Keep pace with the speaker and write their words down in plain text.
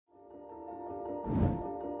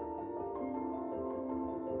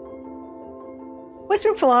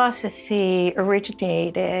Western philosophy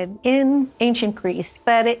originated in ancient Greece,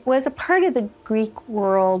 but it was a part of the Greek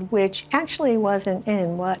world which actually wasn't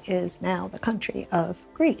in what is now the country of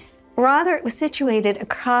Greece. Rather, it was situated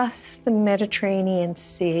across the Mediterranean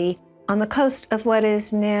Sea on the coast of what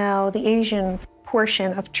is now the Asian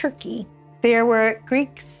portion of Turkey. There were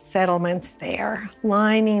Greek settlements there,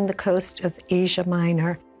 lining the coast of Asia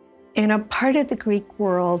Minor, in a part of the Greek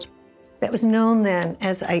world that was known then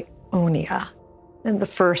as Ionia. And the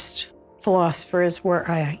first philosophers were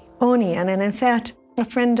Ionian. And in fact, a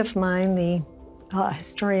friend of mine, the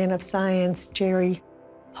historian of science, Jerry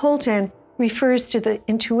Holton, refers to the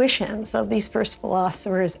intuitions of these first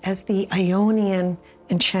philosophers as the Ionian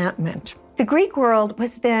enchantment. The Greek world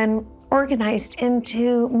was then organized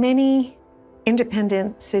into many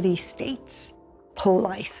independent city-states,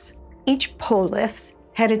 polis. Each polis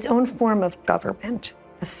had its own form of government.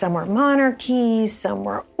 Some were monarchies, some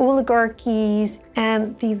were oligarchies,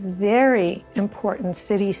 and the very important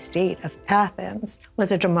city-state of Athens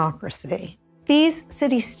was a democracy. These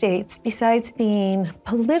city-states, besides being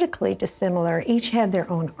politically dissimilar, each had their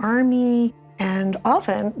own army, and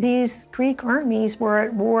often these Greek armies were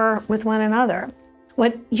at war with one another.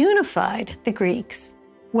 What unified the Greeks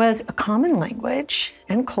was a common language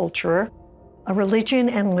and culture, a religion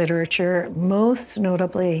and literature, most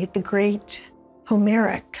notably the great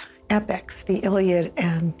Homeric epics, the Iliad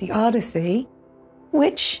and the Odyssey,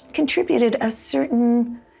 which contributed a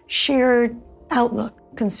certain shared outlook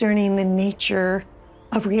concerning the nature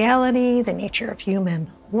of reality, the nature of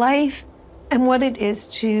human life, and what it is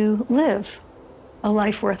to live a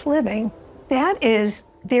life worth living. That is,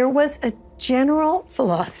 there was a general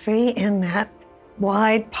philosophy in that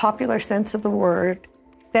wide, popular sense of the word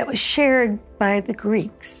that was shared by the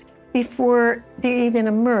Greeks before there even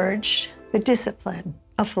emerged the discipline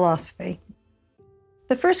of philosophy.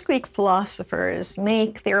 The first Greek philosophers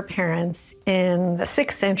make their appearance in the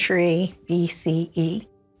 6th century BCE.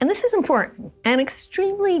 And this is important and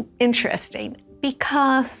extremely interesting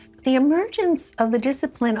because the emergence of the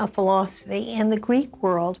discipline of philosophy in the Greek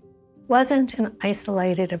world wasn't an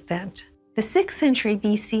isolated event. The 6th century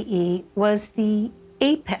BCE was the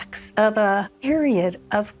apex of a period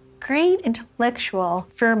of great intellectual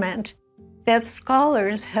ferment that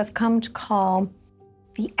scholars have come to call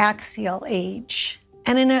the axial age.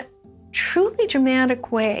 And in a truly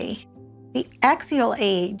dramatic way, the axial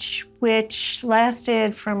age, which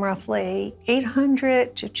lasted from roughly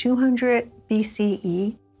 800 to 200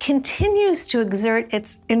 BCE, continues to exert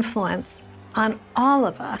its influence on all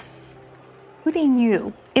of us, including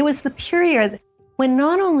you. It was the period when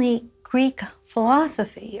not only Greek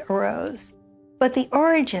philosophy arose, but the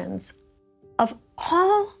origins of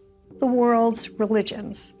all the world's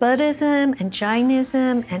religions. Buddhism and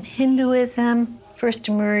Jainism and Hinduism first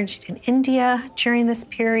emerged in India during this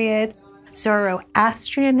period,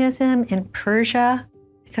 Zoroastrianism in Persia,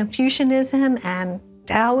 Confucianism and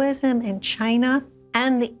Taoism in China,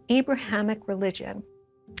 and the Abrahamic religion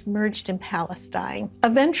emerged in Palestine.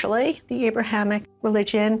 Eventually, the Abrahamic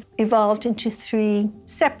religion evolved into 3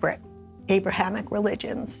 separate Abrahamic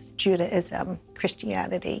religions: Judaism,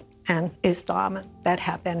 Christianity, and Islam. That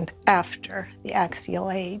happened after the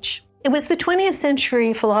axial age. It was the 20th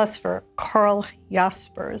century philosopher Karl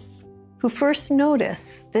Jaspers who first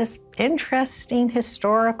noticed this interesting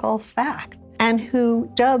historical fact and who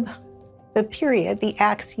dubbed the period the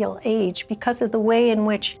axial age because of the way in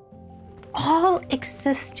which all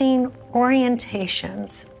existing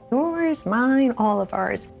orientations, yours, mine, all of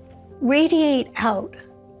ours, radiate out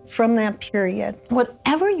from that period.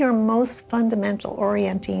 Whatever your most fundamental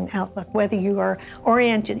orienting outlook, whether you are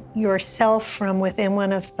oriented yourself from within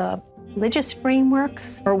one of the religious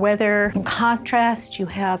frameworks, or whether in contrast you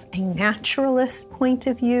have a naturalist point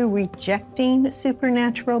of view rejecting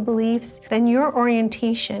supernatural beliefs, then your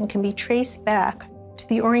orientation can be traced back to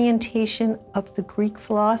the orientation of the Greek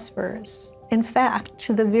philosophers. In fact,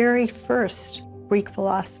 to the very first Greek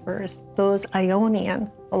philosophers, those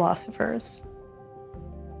Ionian philosophers.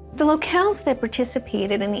 The locales that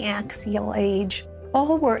participated in the axial age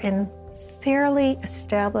all were in fairly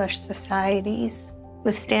established societies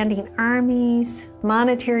with standing armies,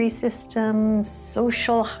 monetary systems,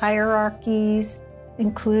 social hierarchies,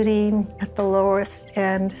 including at the lowest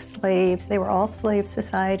end slaves. They were all slave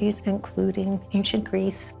societies, including ancient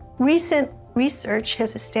Greece. Recent research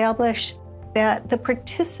has established that the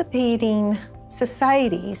participating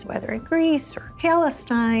societies, whether in Greece or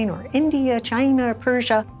Palestine or India, China, or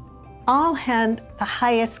Persia, all had the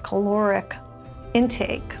highest caloric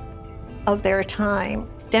intake of their time,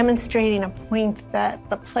 demonstrating a point that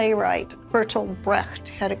the playwright Bertolt Brecht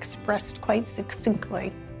had expressed quite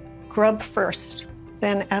succinctly: grub first,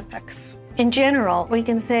 than ethics. In general, we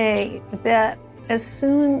can say that as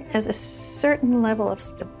soon as a certain level of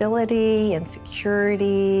stability and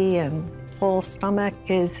security and full stomach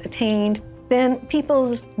is attained, then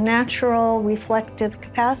people's natural reflective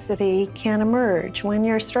capacity can emerge. When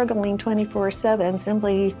you're struggling 24/7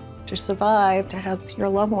 simply to survive, to have your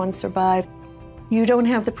loved ones survive, you don't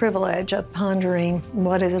have the privilege of pondering,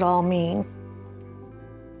 what does it all mean?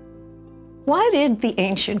 Why did the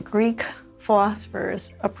ancient Greek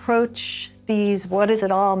philosophers approach these what does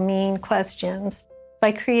it all mean questions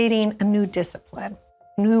by creating a new discipline,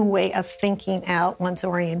 new way of thinking out one's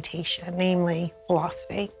orientation, namely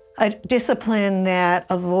philosophy? A discipline that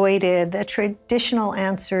avoided the traditional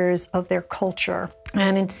answers of their culture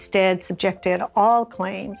and instead subjected all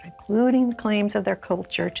claims, including the claims of their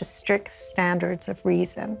culture, to strict standards of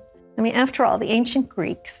reason. I mean, after all, the ancient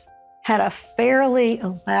Greeks had a fairly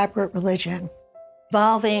elaborate religion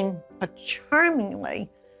involving a charmingly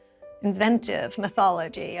inventive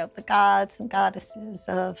mythology of the gods and goddesses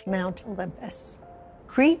of Mount Olympus.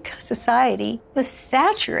 Greek society was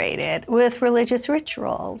saturated with religious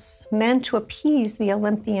rituals meant to appease the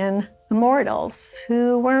Olympian immortals,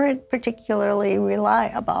 who weren't particularly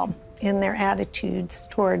reliable in their attitudes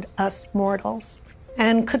toward us mortals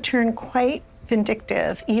and could turn quite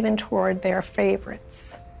vindictive even toward their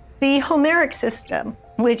favorites. The Homeric system,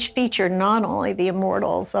 which featured not only the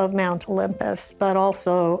immortals of Mount Olympus, but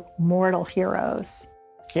also mortal heroes,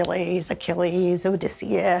 Achilles,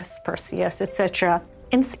 Odysseus, Perseus, etc.,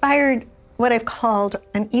 inspired what I've called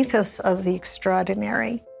an ethos of the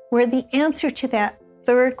extraordinary, where the answer to that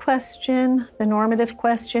third question, the normative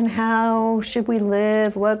question, how should we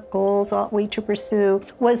live, what goals ought we to pursue,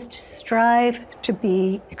 was to strive to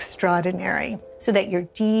be extraordinary, so that your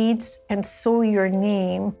deeds and so your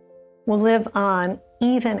name will live on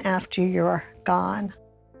even after you're gone.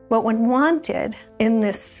 What one wanted in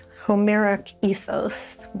this Homeric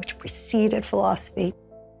ethos, which preceded philosophy,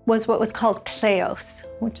 was what was called kleos,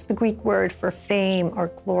 which is the Greek word for fame or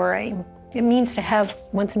glory. It means to have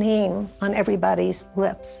one's name on everybody's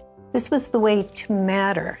lips. This was the way to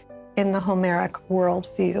matter in the Homeric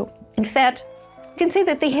worldview. In fact, you can say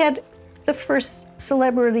that they had the first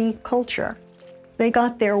celebrity culture. They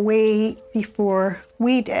got there way before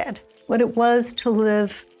we did. What it was to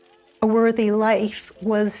live a worthy life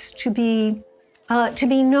was to be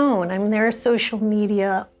known. I mean, their social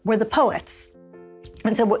media were the poets.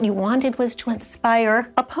 And so what you wanted was to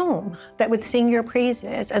inspire a poem that would sing your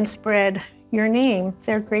praises and spread your name.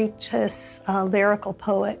 Their greatest lyrical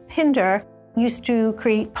poet, Pindar, used to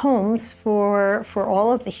create poems for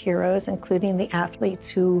all of the heroes, including the athletes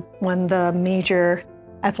who won the major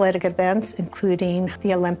athletic events, including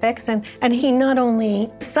the Olympics. And he not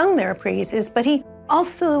only sung their praises, but he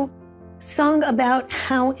also sung about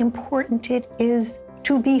how important it is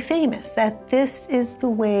to be famous, that this is the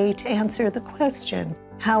way to answer the question,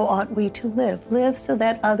 how ought we to live? Live so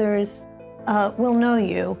that others will know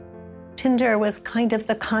you. Pindar was kind of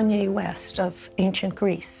the Kanye West of ancient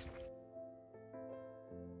Greece.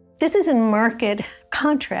 This is in marked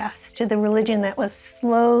contrast to the religion that was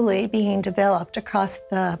slowly being developed across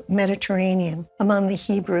the Mediterranean among the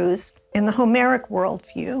Hebrews. In the Homeric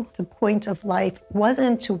worldview, the point of life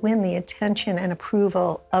wasn't to win the attention and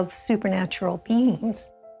approval of supernatural beings,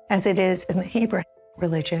 as it is in the Hebrew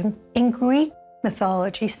religion. In Greek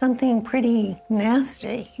mythology, something pretty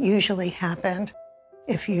nasty usually happened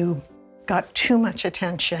if you got too much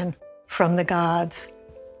attention from the gods.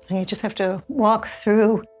 And you just have to walk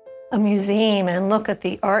through a museum and look at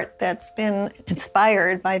the art that's been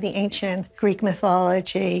inspired by the ancient Greek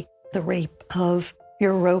mythology, the rape of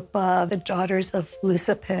Europa, the daughters of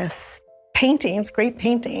Leucippus, paintings, great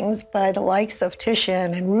paintings by the likes of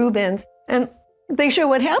Titian and Rubens. And they show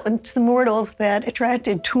what happened to the mortals that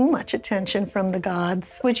attracted too much attention from the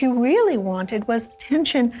gods. What you really wanted was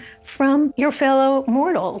attention from your fellow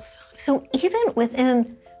mortals. So even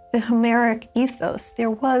within the Homeric ethos, there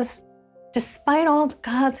was, despite all the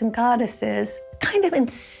gods and goddesses, kind of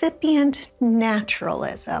incipient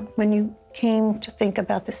naturalism when you came to think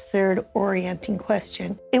about this third orienting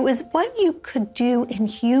question. It was what you could do in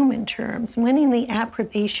human terms, winning the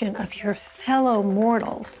approbation of your fellow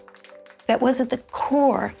mortals, that was at the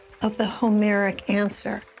core of the Homeric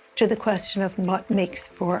answer to the question of what makes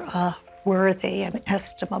for a worthy and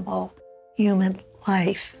estimable human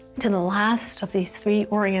life. To the last of these three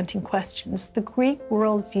orienting questions, the Greek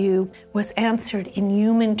worldview was answered in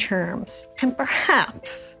human terms, and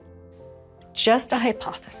perhaps, just a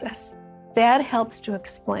hypothesis, that helps to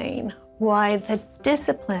explain why the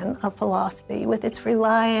discipline of philosophy, with its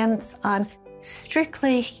reliance on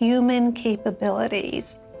strictly human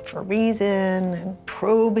capabilities, for reason and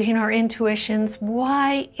probing our intuitions,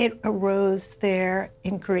 why it arose there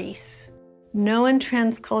in Greece. No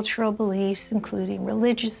entrenched cultural beliefs, including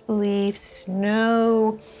religious beliefs,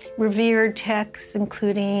 no revered texts,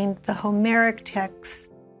 including the Homeric texts,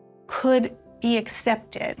 could be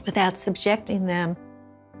accepted without subjecting them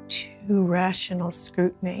to rational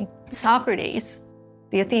scrutiny. Socrates,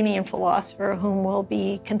 the Athenian philosopher whom we'll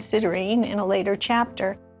be considering in a later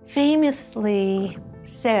chapter, famously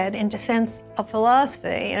said in defense of philosophy,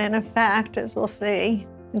 and in fact, as we'll see,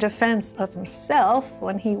 in defense of himself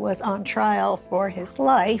when he was on trial for his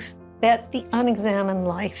life, that the unexamined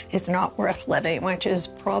life is not worth living, which is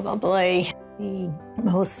probably the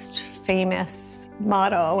most famous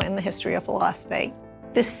motto in the history of philosophy.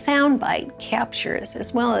 This soundbite captures,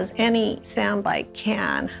 as well as any soundbite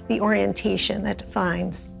can, the orientation that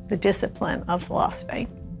defines the discipline of philosophy.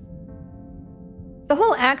 The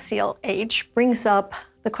whole axial age brings up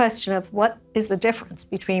the question of what is the difference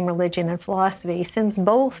between religion and philosophy, since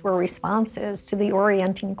both were responses to the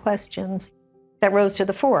orienting questions that rose to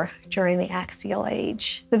the fore during the axial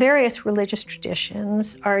age. The various religious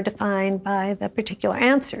traditions are defined by the particular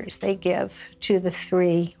answers they give to the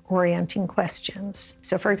three orienting questions.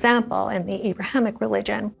 So, for example, in the Abrahamic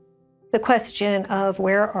religion, the question of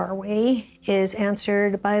where are we is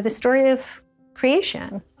answered by the story of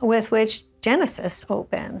creation, with which Genesis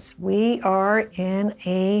opens. We are in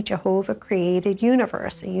a Jehovah-created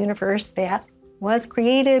universe, a universe that was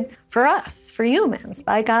created for us, for humans,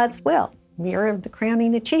 by God's will. We are the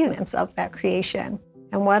crowning achievements of that creation.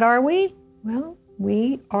 And what are we? Well,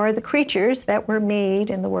 we are the creatures that were made,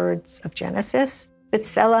 in the words of Genesis,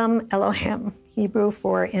 B'Tselem Elohim, Hebrew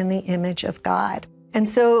for in the image of God. And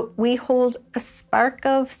so we hold a spark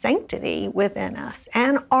of sanctity within us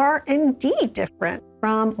and are indeed different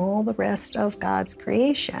from all the rest of God's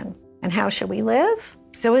creation. And how shall we live?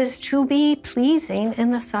 So as to be pleasing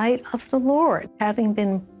in the sight of the Lord. Having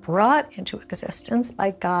been brought into existence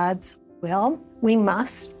by God's will, we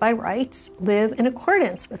must, by rights, live in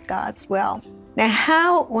accordance with God's will. Now,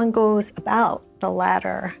 how one goes about the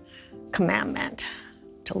latter commandment,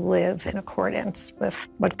 to live in accordance with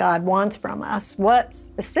what God wants from us, what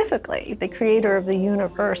specifically the creator of the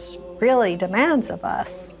universe really demands of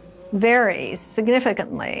us, varies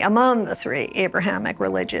significantly among the three Abrahamic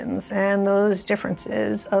religions, and those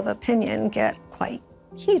differences of opinion get quite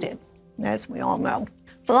heated, as we all know.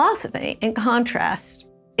 Philosophy, in contrast,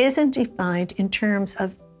 isn't defined in terms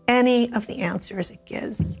of any of the answers it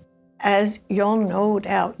gives, as you'll no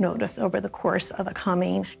doubt notice over the course of the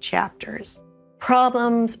coming chapters.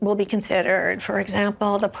 Problems will be considered, for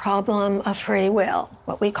example, the problem of free will,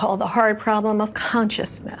 what we call the hard problem of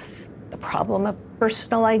consciousness, the problem of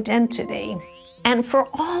personal identity. And for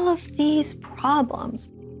all of these problems,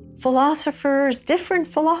 different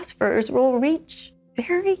philosophers will reach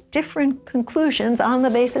very different conclusions on the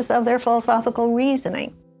basis of their philosophical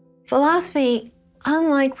reasoning. Philosophy,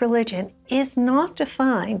 unlike religion, is not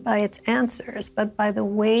defined by its answers, but by the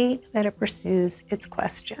way that it pursues its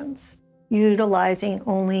questions, utilizing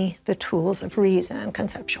only the tools of reason,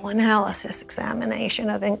 conceptual analysis, examination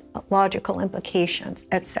of logical implications,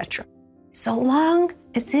 etc. So long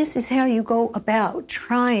as this is how you go about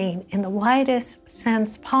trying in the widest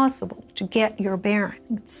sense possible to get your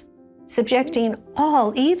bearings, subjecting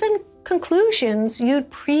all, even conclusions you'd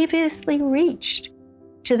previously reached,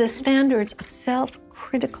 to the standards of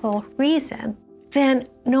self-critical reason, then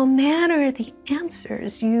no matter the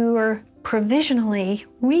answers you are provisionally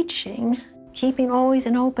reaching, keeping always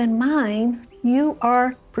an open mind, you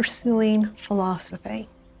are pursuing philosophy.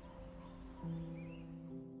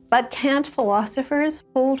 But can't philosophers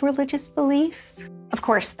hold religious beliefs? Of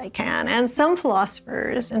course they can. And some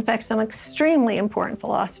philosophers, in fact, some extremely important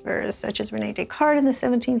philosophers, such as Rene Descartes in the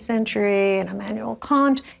 17th century and Emmanuel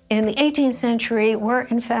Kant in the 18th century, were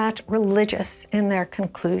in fact religious in their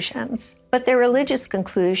conclusions. But their religious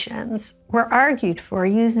conclusions were argued for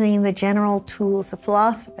using the general tools of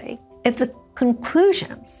philosophy. If the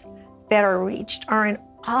conclusions that are reached aren't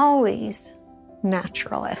always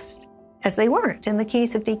naturalist, as they weren't in the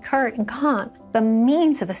case of Descartes and Kant, the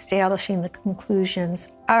means of establishing the conclusions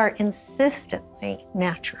are insistently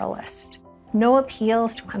naturalist. No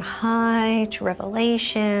appeals to on high, to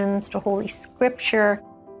revelations, to Holy Scripture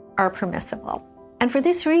are permissible. And for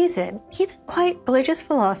this reason, even quite religious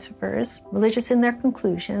philosophers, religious in their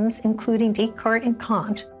conclusions, including Descartes and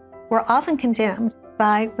Kant, were often condemned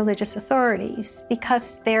by religious authorities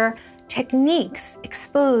because their techniques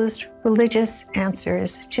exposed religious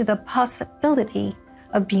answers to the possibility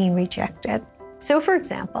of being rejected. So, for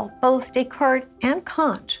example, both Descartes and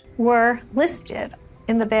Kant were listed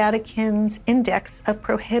in the Vatican's Index of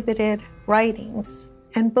Prohibited Writings,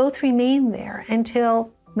 and both remained there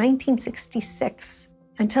until 1966,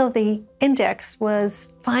 until the index was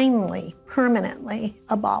finally permanently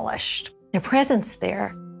abolished. Their presence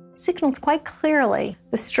there signals quite clearly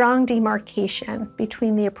the strong demarcation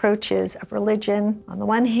between the approaches of religion on the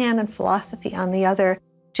one hand and philosophy on the other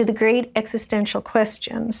to the great existential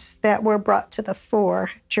questions that were brought to the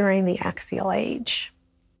fore during the Axial Age.